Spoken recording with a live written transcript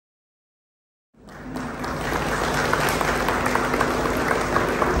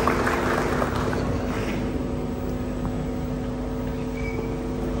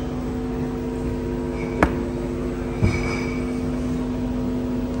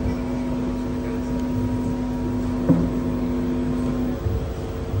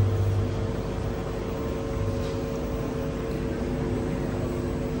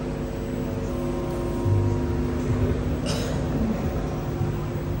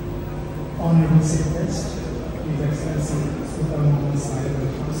Honorable Chief Guest, His Excellency Sultan Muhammad Sahib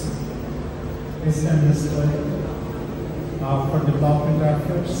Al-Qassim, Prime Minister for Development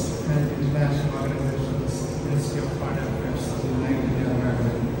Affairs and International Organizations, Ministry of Foreign Affairs of the United Arab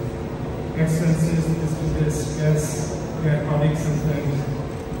Emirates, Excellencies, distinguished guests, dear colleagues and friends,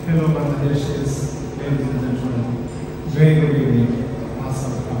 fellow Bangladeshis, ladies and gentlemen, very good evening.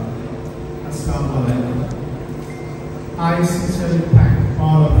 Assalamu alaikum. I sincerely thank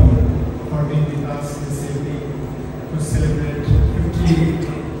all of you for being with us this evening to celebrate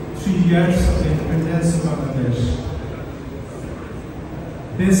 53 years of the independence of Bangladesh.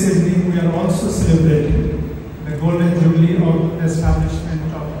 This evening we are also celebrating the golden jubilee of the establishment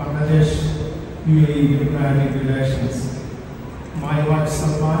of Bangladesh-UAE diplomatic relations. My wife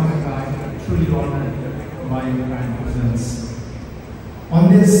Salman and I are truly honored by your kind presence. On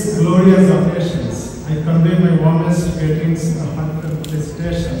these glorious occasions, I convey my warmest greetings and heartfelt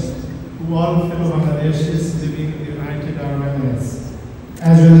felicitations to all fellow Bangladeshis living in the United Arab Emirates,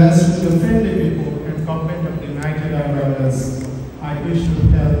 as well as to the friendly people and government of the United Arab Emirates. I wish you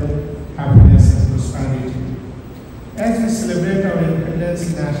health, happiness, and prosperity. As we celebrate our Independence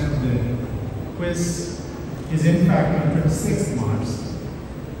National Day, which is in fact on 26th March,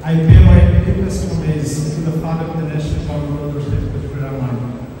 I pay my deepest homage to the father of the nation, Bangladesh,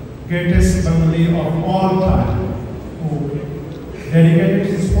 greatest Bengali of all time, who dedicated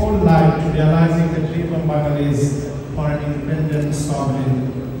his whole life to realizing the dream of Bangladesh for an independent,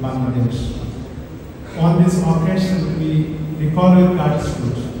 sovereign Bangladesh. On this occasion, we recall with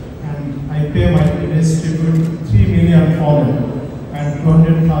gratitude, and I pay my deepest tribute to 3 million fallen and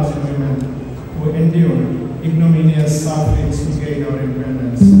 200,000 women who endured ignominious sufferings to gain our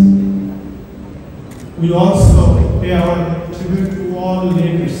independence. We also pay our tribute to all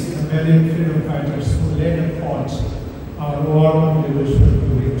leaders and valiant freedom fighters who led and fought our war of liberation to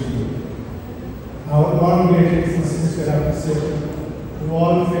victory. Our warm greetings and sincere appreciation to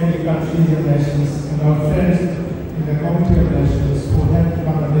all friendly countries and nations and our friends in the Committee of Nations who helped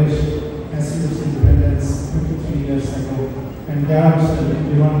Bangladesh achieve its independence 53 years ago, and thereafter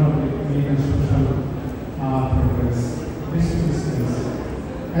beyond economic and social progress.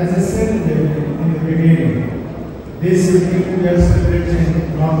 As I said in the beginning, this evening we are celebrating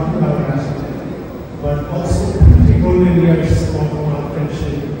not only our national day, but also 50 golden years of our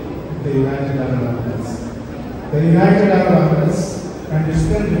friendship with the United Arab Emirates. The United Arab Emirates and its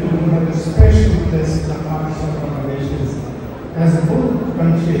people have a special place in the hearts of Bangladeshis, as both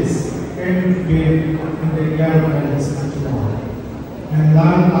countries aim to gain in the environment and tomorrow. And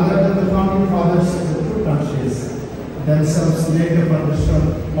none other than the founding fathers of the two countries themselves laid the foundation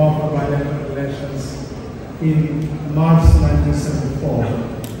of our bilateral relations in March 1974.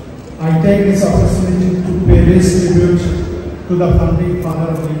 I take this opportunity to pay this tribute to the founding father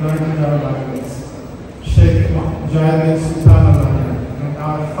of the United Arab Emirates, Sheikh Zayed Sultan Al Nahyan, and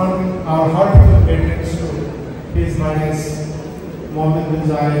our heartfelt greetings to His Highness Mohammed bin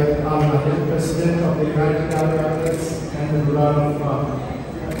Zayed Al Nahyan, President of the United Arab Emirates and the ruler of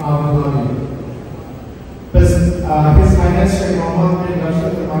Abudhabi. His Highness Sheikh Mohammed bin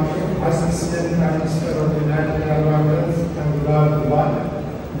Rashid Al Maktoum, Vice President Prime Minister of the United Arab Emirates and ruler of Dubai.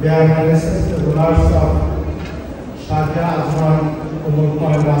 Their Highnesses, the rulers of Sharjah, Ajman, Umul,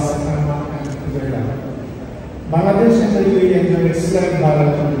 Ras, and Kuwait. Bangladesh and the UAE enjoy excellent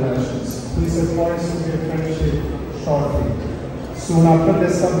bilateral relations. Please advise to their friendship shortly. Soon after the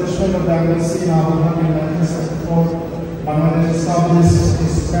establishment of the embassy in Abudhabi in 1974, Bangladesh established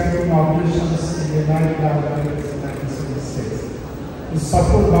its banking operations in the United Arab Emirates in 1976 to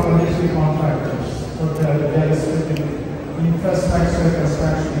support Bangladeshi contractors for their respective infrastructure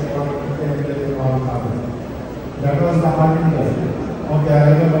construction work in the Abudhabi. That was the harbinger of the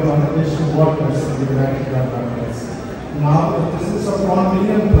arrival of Bangladeshi workers in the United Arab Emirates. Now, the presence of 1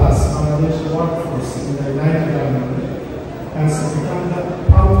 million plus Bangladeshi workforce in the United Arab Emirates has become the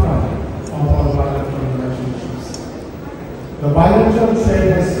outcome of our bilateral relationships. The bilateral trade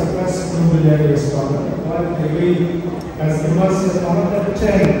has surpassed $2 billion, while the UAE has emerged as one of the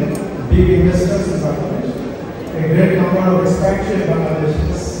 10 big investors in Bangladesh. A great number of expatriate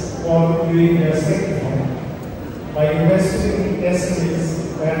Bangladeshis call UAE their second home by investing in SMEs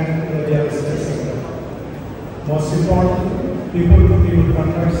and in the real estate sector. Most importantly, people-to-people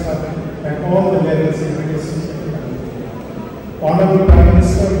contracts happen at all the levels in the Honorable Prime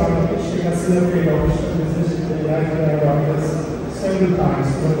Minister of Bangladesh, Sheikh Hasina, paid official visits to the United Arab Emirates several times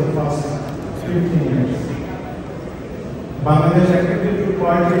over the past 15 years. Bangladesh actively took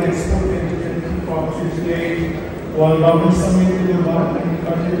part in exporting COP58 World Government Summit in Dubai and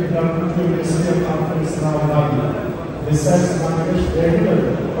continued to Ministry of Conference in Abu Dhabi. Besides, Bangladesh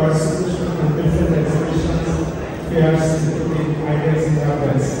regularly participates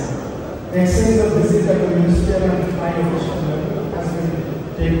visit at the ministerial and high official level has been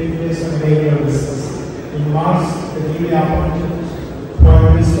taking place on a regular basis. In March, the newly appointed Prime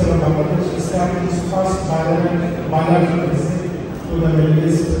Minister of Bangladesh established his first bilateral visit to the Middle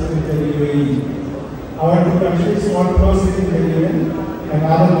East with the UAE. Our two countries work closely in the UN and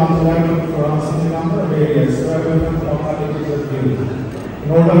other multilateral forums in a number of areas where we have localities of view.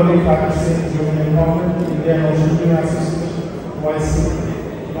 Notably practicing human empowerment, India and Ocean Association, YC,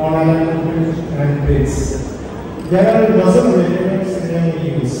 non-alignment and PACE. There are a dozen regulations and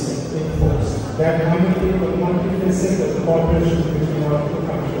MOUs in force that handle the multifaceted cooperation between our two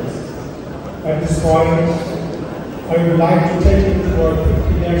countries. At this point, I would like to take you to our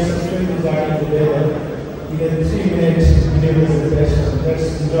 50 years of trade design together in a 3-minute video presentation. Let's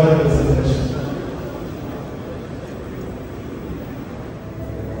enjoy the presentation.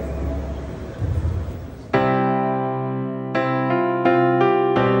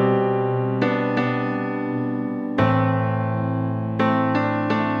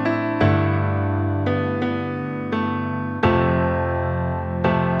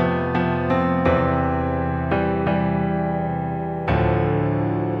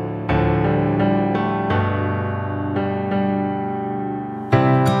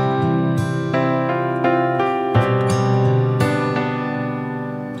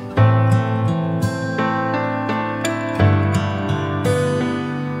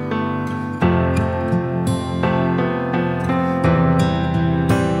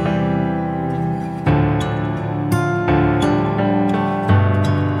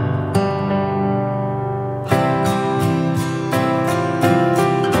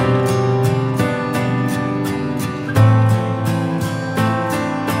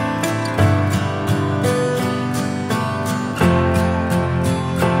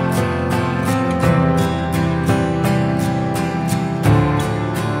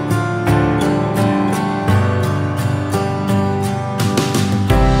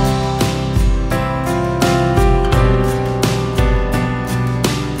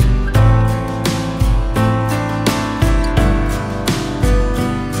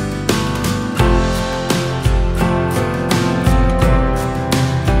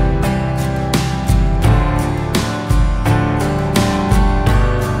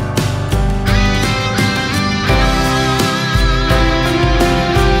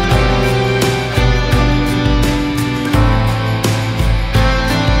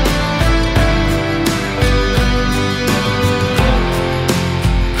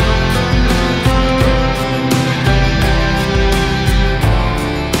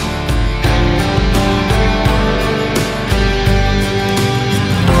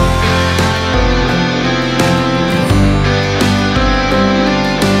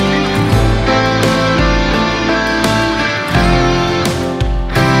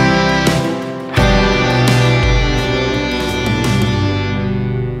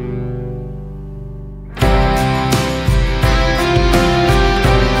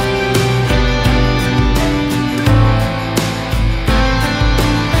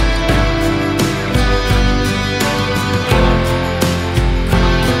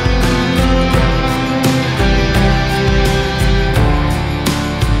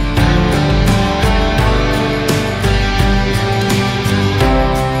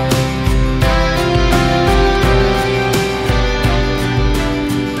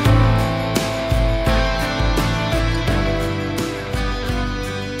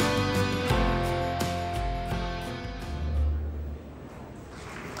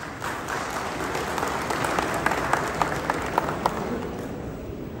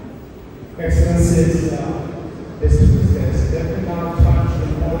 Excellencies, distinguished guests, let me now turn to the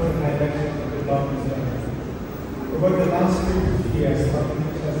important highlights of the development. Over the last 50 years,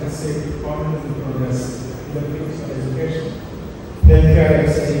 Bangladesh has received prominent progress in the fields of education, healthcare and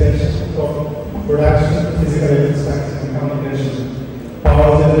sanitation, production, physical infrastructure and communication,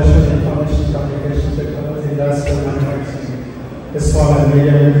 power generation, information communication technology, industrial manufacturing, small and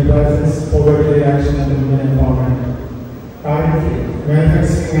medium enterprises, poverty reduction and women empowerment. Currently,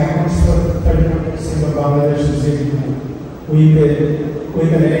 manufacturing accounts for 31% of Bangladesh's GDP.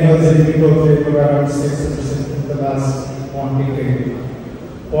 With an annual GDP growth rate of around 6% in the last 1 decade.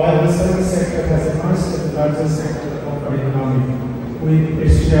 While the service sector has emerged as the largest sector of our economy, with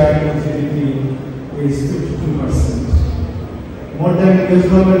its share in GDP is 52%. More than $10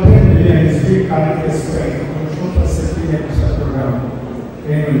 billion is being currently spent on social safety net program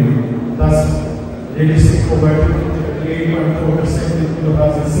annually, thus reducing poverty from 8.4% in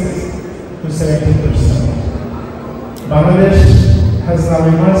 2006 to 17%. Bangladesh has now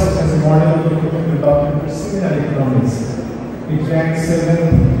emerged as a model of development for similar economies. It ranks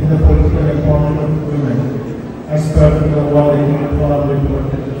 7th in the political empowerment of women as per the World Economic Forum report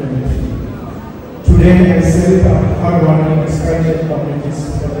 2023. Today, I celebrate our hard-working and experienced communities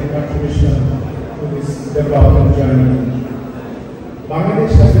for their contribution to this development journey.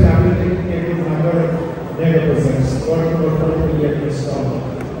 Bangladesh has been undertaking a number of mega projects worth over $40 billion.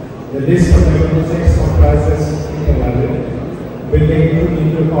 The list of mega projects comprises building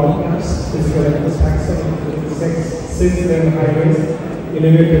intercontinentals, physical infrastructure, including 6 lane highways,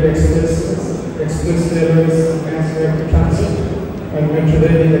 elevated express railways, mass rapid transit, and metro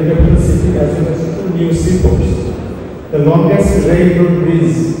rail in the capital city as well as 2 new seaports. The longest railroad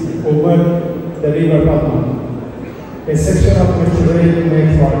bridge over the river Padma, a section of metro rail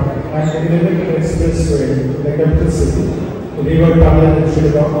network, and an elevated expressway in the capital city, river Padma and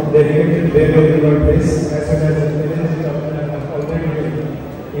Shillong, dedicated railway river base, as well as an energy terminal already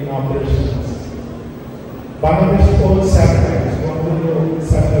in operations. Bangladesh old satellite,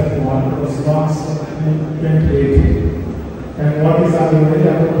 Satellite 1, was launched in 2018, and what is already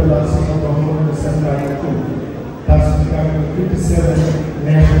about the launching of Bangladesh Satellite 2, thus becoming 57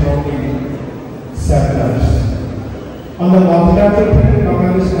 national satellites. On the multilateral front,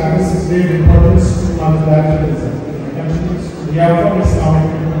 Bangladesh attaches great importance to multilateralism and continues to reaffirm its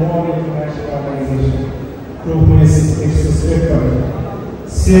commitment to more international organizations through which its safeguard.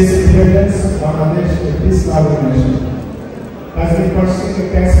 Since independence, Bangladesh, a peace-loving nation, has been pursuing a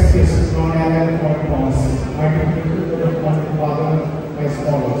case non-aligned foreign policy, articulated on the father as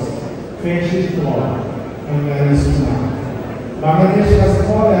follows: friendship to all and marriage to none. Bangladesh has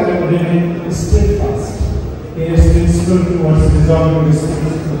always remained steadfast in its principle towards resolving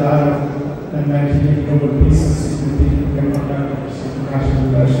disputes to dialogue and maintaining global peace and security in international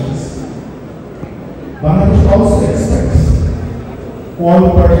relations. Bangladesh also expects all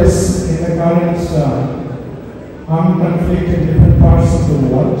parties in the current armed conflict in different parts of the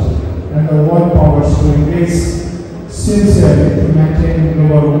world and the world powers to engage sincerely to maintain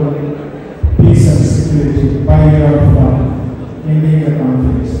global peace and security by way of ending the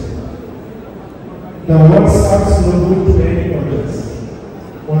conflicts. The world starts no good to any projects,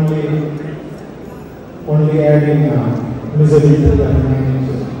 only adding misery to the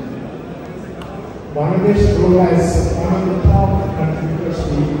humanity. Bangladesh's role as one of the top contributors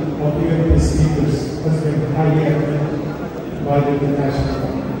to of UN peacekeepers has been highly acknowledged by the international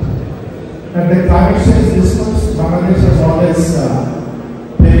community. And the climate change discourse, Bangladesh has always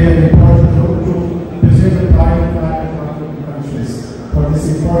played an important role to preserve the climate plan in countries. For this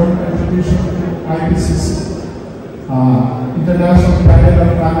important contribution to IPCC, International Panel on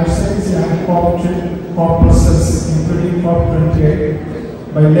Climate Change and COP process, including COP28,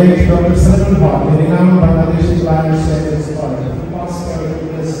 by late Dr. Sanal Haq, the renowned Bangladeshi climate change scholar. The past 7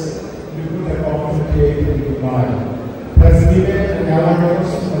 years, we put a COP28 in Dubai. Has given an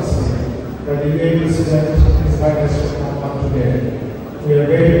awareness to us that the UAE President is highest to come up today. We are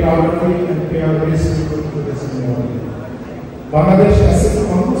very proud of it and pay our best tribute to this ceremony. Bangladesh has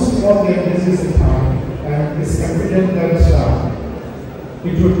seen almost all the diseases in time and is confident that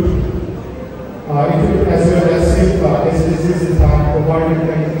it would as well as SDGs in time, provided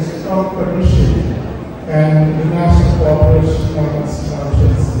that strong partnership and international cooperation among its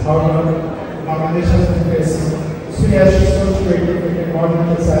nations. However, Bangladesh has been facing serious social-economic and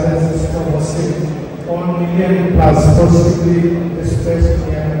environmental challenges from hosting 1 million plus forcibly displaced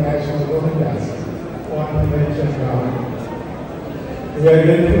Myanmar national Rohingyas on Indonesian ground. We are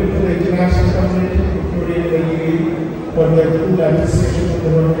grateful to the international community, including the UAE, for their full appreciation of the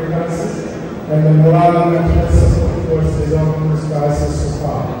Rohingya crisis and the moral and mental support towards resolving this crisis so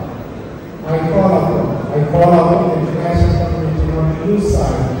far. I call upon the international community not to lose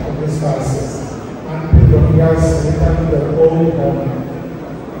sight of this crisis until Rohingyas return to their own home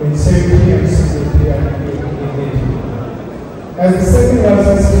in safety and security and dignity. As the second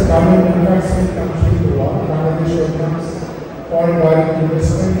largest government manufacturing country in the world, Bangladesh welcomes foreign direct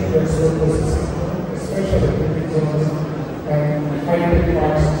investment to export processing, especially in big zones and high-tech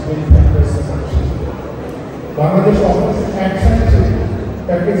parts of big factories and country. Bangladesh offers an attractive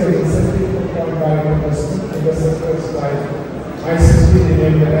package of incentive for foreign direct investment in the sectors like ICT,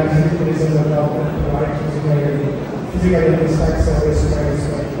 renewable energy, tourism development, light physical infrastructure, waste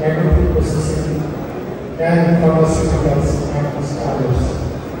management, agricultural processing, and pharmaceuticals and others.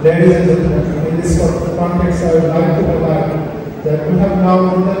 Ladies and gentlemen, in this context, I would like to highlight that we have now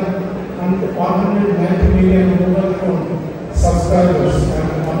more than 190 million mobile phone subscribers and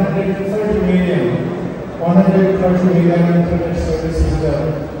 130 million internet service users,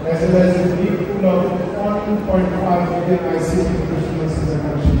 as well as a big pool of 1.5 million ICT professionals in the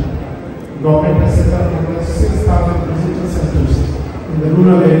country. Government has set up more than 6,000 digital centers in the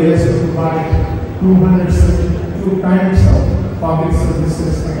rural areas to provide 272 times of public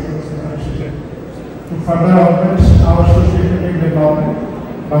services across the country. To further augment our socio-economic development,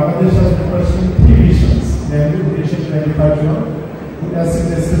 Bangladesh has been pursuing three visions, namely Vision 2050, as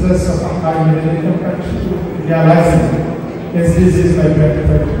the status of a high middle income country to realizing SDGs by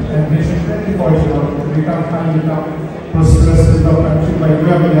 2030 and Vision 2040 to become high income, prosperous developed country by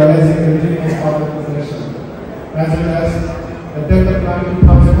realizing the dream of urbanization, as well as the development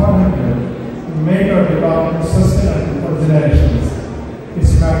plan 2100 to make our development sustainable for generations.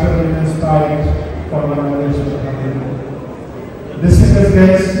 This matter remains pride for Bangladesh and Bangladesh. Distinguished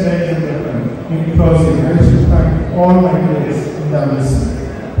guests, ladies and gentlemen, in closing, I wish to thank all my colleagues in WC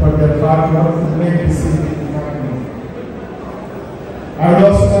for their hard work to make this evening happening. I would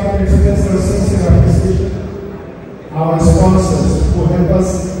also like to express our sincere appreciation our sponsors who help us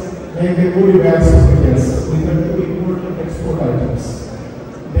make the goodie bags of the guests with the two important export items.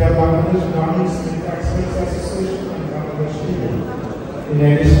 They are Bangladesh Garments Exports Association and Bangladesh People. In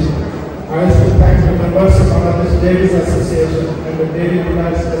addition, I wish to thank the members of Bangladesh Dairies Association and the Dairy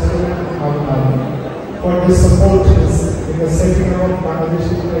Products Restaurant in Abudhabi for their support in the setting up of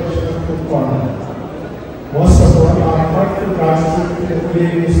Bangladeshi traditional food corner. Most of all, our heartfelt gratitude to the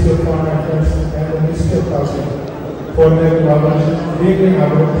UAE Ministry of Foreign Affairs and the Ministry of Culture for their collaboration, bringing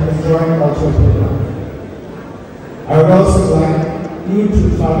about this joint cultural program. I would also like you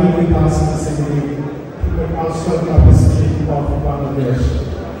to travel with us in this evening to the cultural capacity of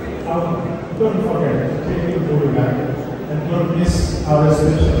Bangladesh. Don't forget to take your goodie bag and don't miss our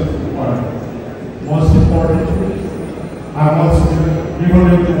special part. Most importantly, I'm also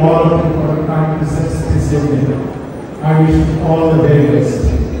giving to all of you for the kind presence this evening. I wish you all the very best.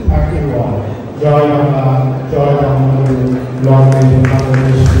 Thank you all. Joy Allah, joy Allah, long may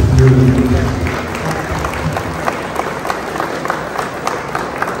Bangladesh be.